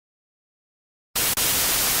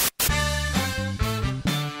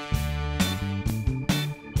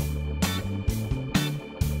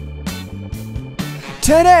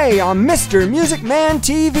Today on Mr. Music Man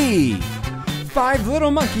TV, 5 little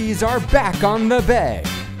monkeys are back on the bed.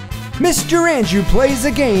 Mr. Andrew plays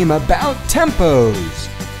a game about tempos.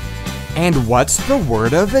 And what's the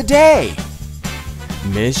word of the day?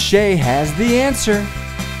 Miss Shay has the answer.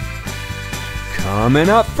 Coming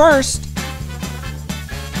up first.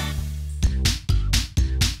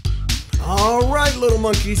 All right, little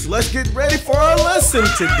monkeys, let's get ready for our lesson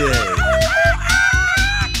today.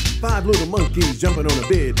 5 little monkeys jumping on a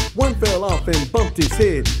bed. One fell off and bumped his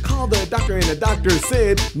head. Called the doctor and the doctor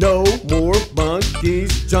said, no more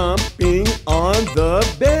monkeys jumping on the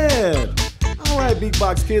bed. All right, Big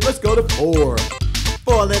Box Kid, let's go to 4.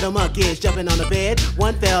 4 little monkeys jumping on the bed.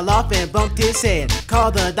 One fell off and bumped his head.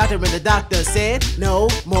 Called the doctor and the doctor said, no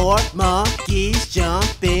more monkeys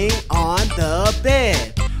jumping on the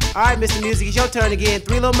bed. All right, Mr. Music, it's your turn again.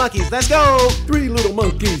 3 little monkeys, let's go. 3 little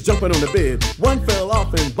monkeys jumping on the bed. One fell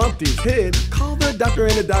off and bumped his head. Called the doctor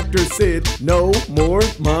and the doctor said, no more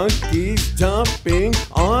monkeys jumping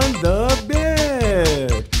on the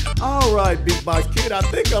bed. All right, Big Box Kid, I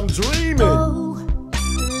think I'm dreaming. Oh,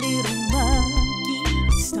 little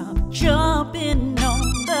monkey, stop jumping on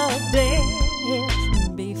the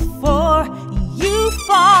bed before you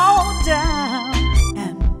fall down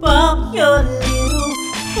and bump your little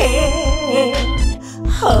head.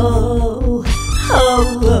 Ho, ho,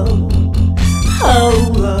 ho, ho,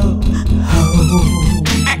 ho, ho.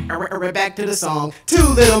 We're back to the song. 2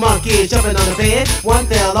 little monkeys jumping on the bed. One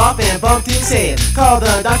fell off and bumped his head. Called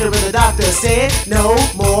the doctor and the doctor said, no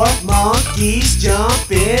more monkeys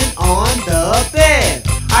jumping on the bed.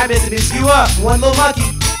 All right, Mr. Music, you up. 1 little monkey.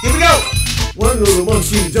 Here we go. 1 little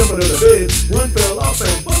monkey jumping on the bed. One fell off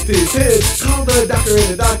and bumped his head. Called the doctor and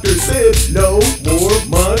the doctor said, no more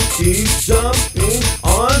monkeys jumping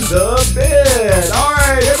on the bed. All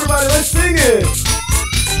right, everybody, let's sing it.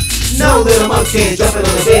 No little monkeys jumping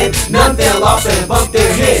on the bed. None fell off and bumped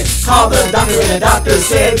their heads. Called the doctor and the doctor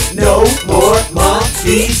said, no more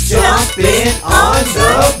monkeys jumping on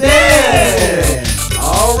the bed.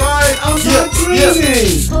 All right, I'm done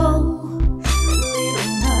dreaming. Oh, little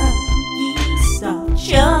monkey, stop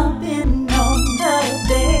jumping on the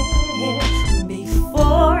bed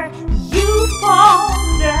before you fall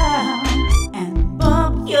down and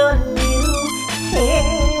bump your little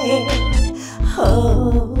head. Ho,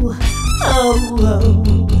 ho, ho,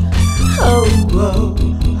 ho, ho, ho.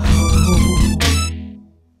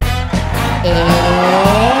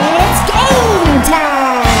 It's game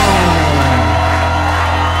time!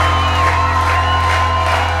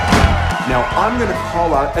 Now I'm gonna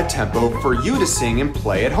call out a tempo for you to sing and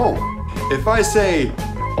play at home. If I say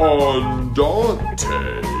andante,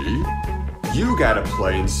 you gotta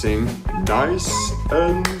play and sing nice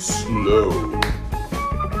and slow.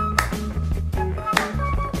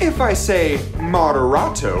 If I say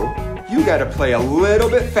moderato, you gotta play a little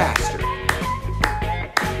bit faster.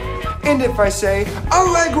 And if I say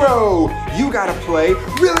allegro, you gotta play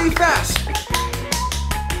really fast.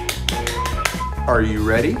 Are you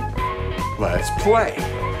ready? Let's play.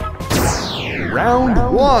 Round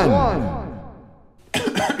 1.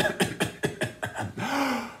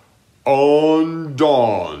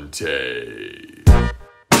 Andante.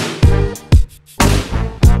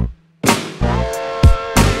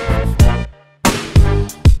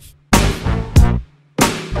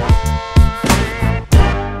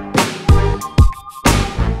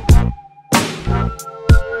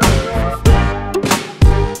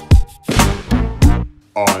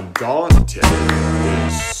 Andante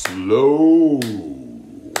is slow.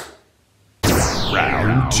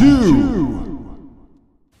 Round 2.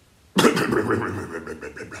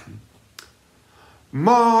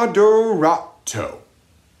 Moderato.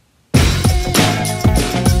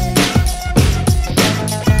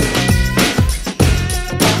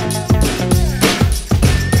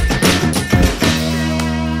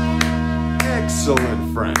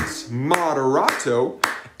 Excellent, friends. Moderato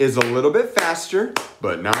is a little bit faster,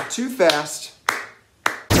 but not too fast.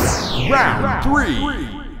 Round 3.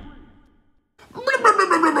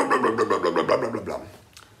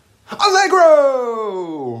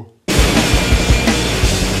 Allegro!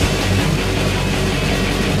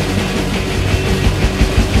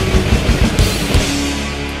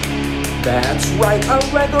 That's right,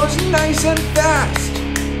 Allegro's nice and fast.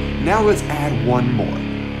 Now let's add one more.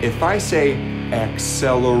 If I say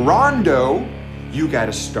accelerando, you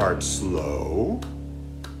gotta start slow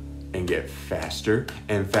and get faster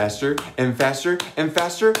and faster and faster and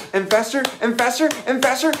faster and faster and faster and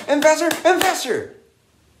faster and faster and faster.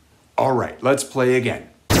 All right, let's play again.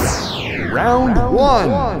 Round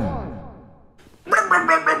 1.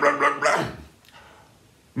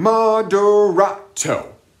 Moderato.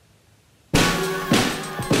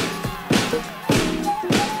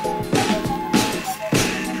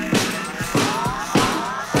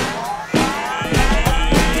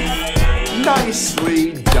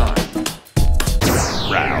 Nicely done.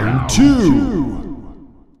 Round 2.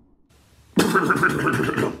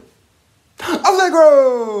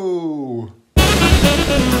 Allegro.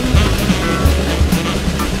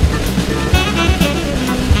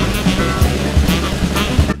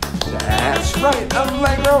 That's right,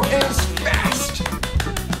 Allegro is fast.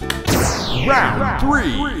 Round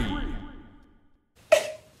 3.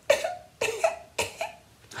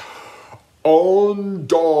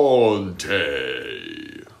 Andante.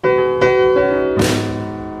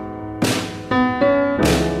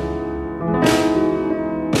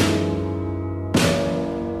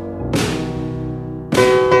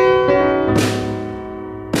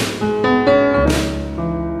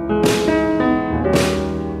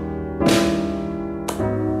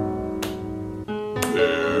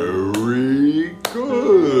 Very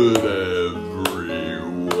good,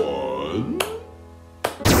 everyone.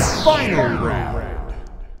 Final round.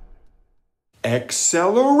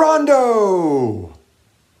 Accelerando.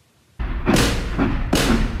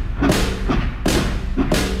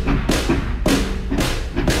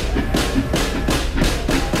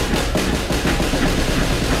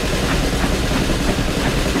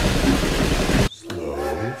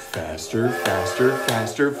 Faster, faster,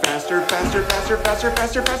 faster, faster, faster, faster, faster,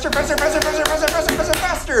 faster, faster, faster, faster, faster, faster, faster, faster,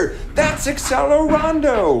 faster. That's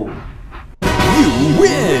Accelerando. You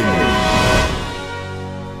win.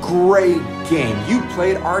 Great game. You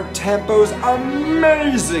played our tempos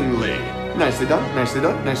amazingly. Nicely done, nicely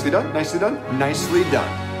done, nicely done, nicely done, nicely done.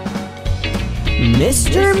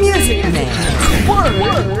 Mr. Music Man,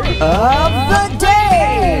 word of the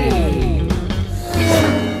day.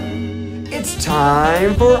 It's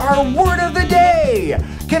time for our word of the day.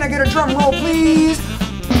 Can I get a drum roll, please?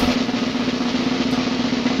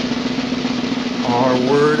 Our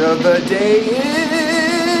word of the day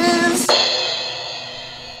is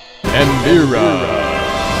Mbira.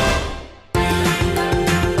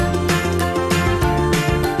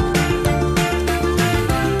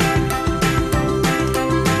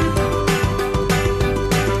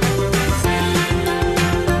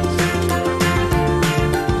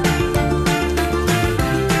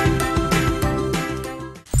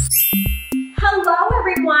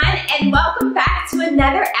 And welcome back to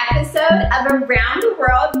another episode of Around the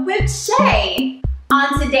World with Shay.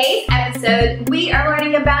 On today's episode, we are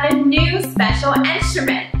learning about a new special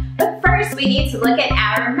instrument. But first, we need to look at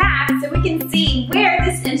our map so we can see where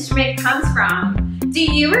this instrument comes from. Do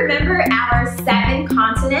you remember our 7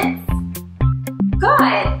 continents?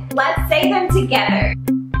 Good. Let's say them together.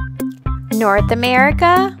 North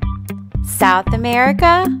America, South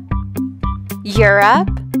America, Europe,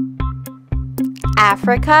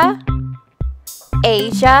 Africa,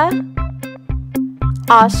 Asia,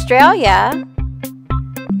 Australia,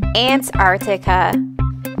 Antarctica.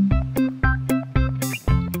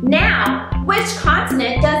 Now, which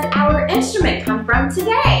continent does our instrument come from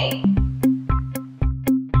today?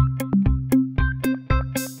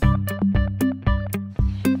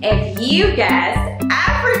 If you guessed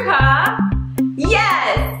Africa,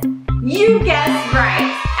 yes, you guessed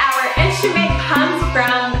right. Our instrument comes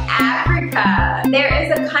from Africa. There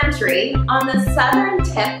is a country on the southern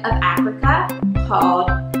tip of Africa called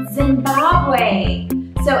Zimbabwe.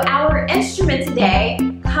 So our instrument today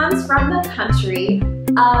comes from the country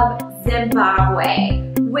of Zimbabwe,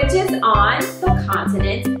 which is on the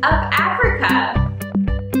continent of Africa.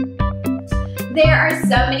 There are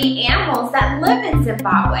so many animals that live in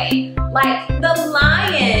Zimbabwe, like the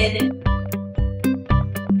lion.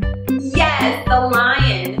 Yes, the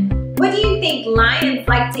lion. What do you think lions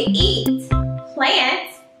like to eat?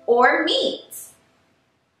 Plants or meat?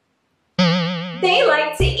 They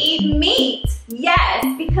like to eat meat. Yes,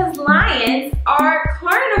 because lions are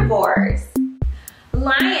carnivores.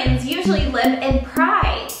 Lions usually live in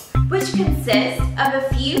pride, which consists of a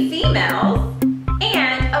few females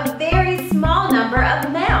and a very small number of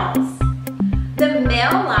males. The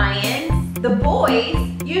male lions, the boys,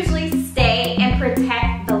 usually stay and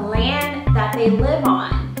protect the land that they live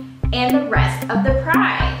on and the rest of the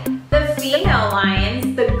pride. The female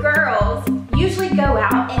lions, the girls, usually go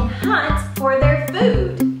out and hunt for their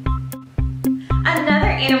food. Another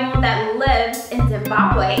animal that lives in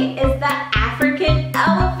Zimbabwe is the African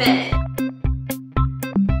elephant.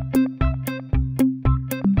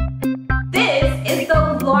 This is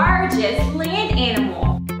the largest land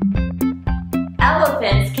animal.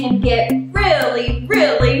 Elephants can get really,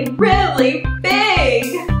 really, really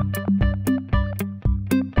big.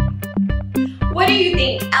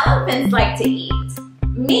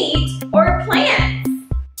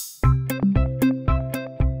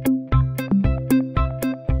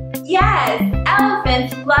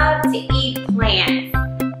 plants.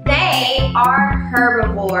 They are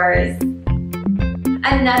herbivores.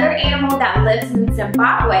 Another animal that lives in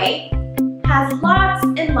Zimbabwe has lots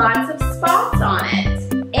and lots of spots on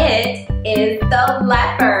it. It is the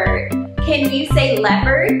leopard. Can you say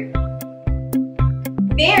leopard?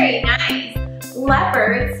 Very nice.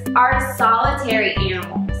 Leopards are solitary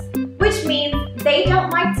animals, which means they don't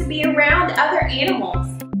like to be around other animals.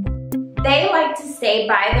 They like to stay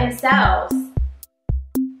by themselves.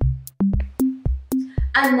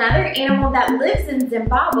 Another animal that lives in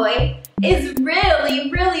Zimbabwe is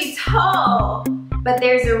really, really tall. But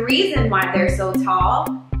there's a reason why they're so tall.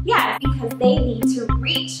 Yes, because they need to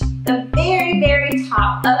reach the very, very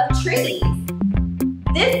top of trees.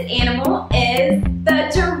 This animal is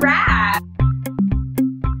the giraffe.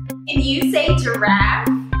 Can you say giraffe?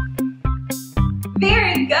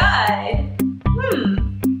 Very good.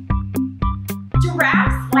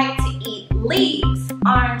 Giraffes like to eat leaves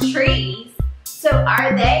on trees. So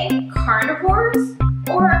are they carnivores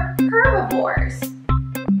or herbivores?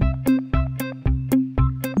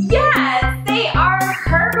 Yes, they are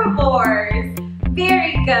herbivores.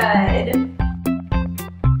 Very good.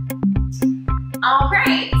 All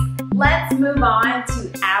right, let's move on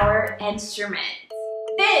to our instrument.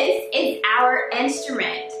 This is our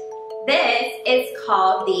instrument. This is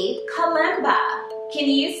called the kalimba. Can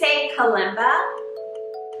you say kalimba?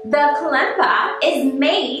 The kalimba is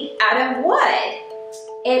made out of wood.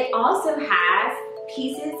 It also has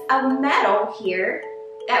pieces of metal here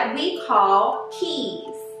that we call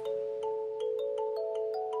keys.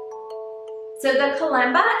 So the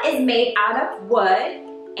kalimba is made out of wood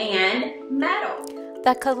and metal.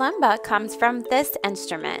 The kalimba comes from this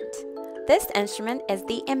instrument. This instrument is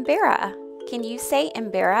the Mbira. Can you say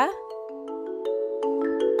Mbira?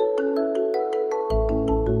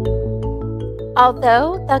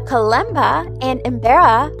 Although the kalimba and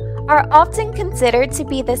Mbira are often considered to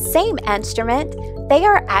be the same instrument, they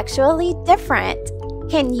are actually different.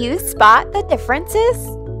 Can you spot the differences?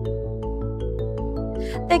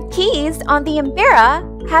 The keys on the Mbira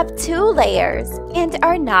have 2 layers and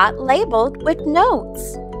are not labeled with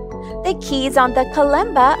notes. The keys on the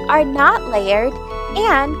kalimba are not layered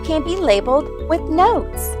and can be labeled with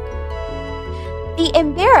notes. The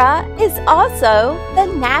Mbira is also the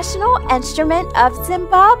national instrument of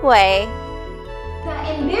Zimbabwe. The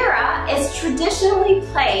Mbira is traditionally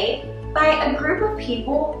played by a group of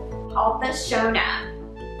people called the Shona.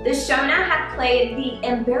 The Shona have played the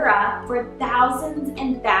Mbira for thousands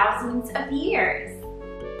and thousands of years.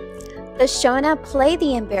 The Shona play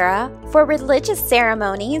the Mbira for religious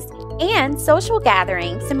ceremonies and social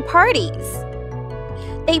gatherings and parties.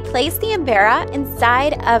 They place the Mbira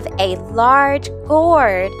inside of a large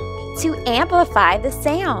gourd to amplify the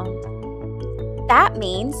sound. That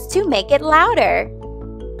means to make it louder.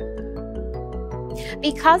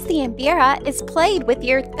 Because the Mbira is played with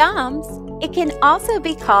your thumbs, it can also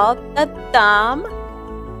be called the thumb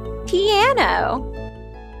piano.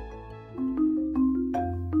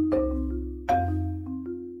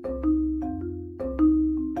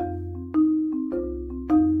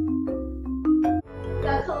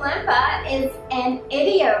 The kalimba is an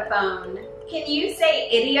idiophone. Can you say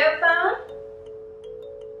idiophone?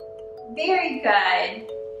 Very good.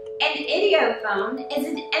 An idiophone is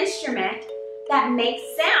an instrument that makes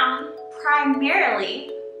sound primarily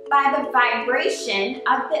by the vibration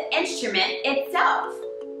of the instrument itself.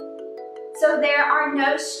 So there are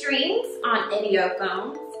no strings on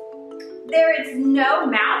idiophones. There is no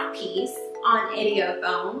mouthpiece on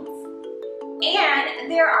idiophones. And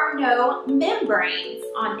there are no membranes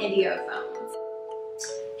on idiophones.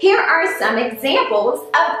 Here are some examples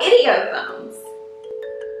of idiophones.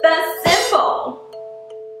 The cymbal,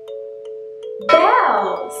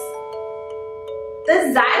 bells,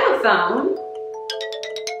 the xylophone.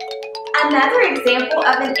 Another example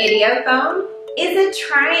of an idiophone is a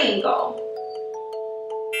triangle.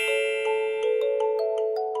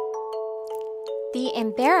 The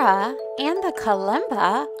Mbira and the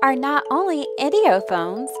kalimba are not only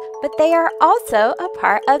idiophones, but they are also a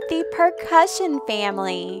part of the percussion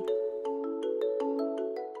family.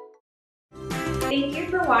 Thank you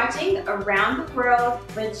for watching Around the World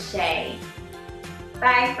with Shay.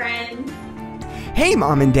 Bye, friends. Hey,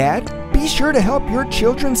 Mom and Dad, be sure to help your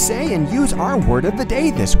children say and use our word of the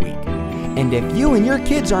day this week. And if you and your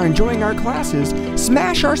kids are enjoying our classes,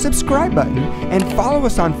 smash our subscribe button and follow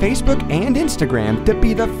us on Facebook and Instagram to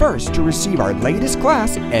be the first to receive our latest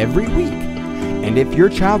class every week. And if your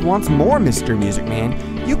child wants more Mr. Music Man,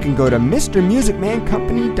 you can go to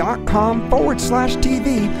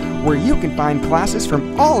mrmusicmancompany.com/TV, where you can find classes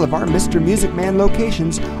from all of our Mr. Music Man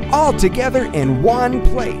locations all together in one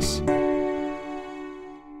place.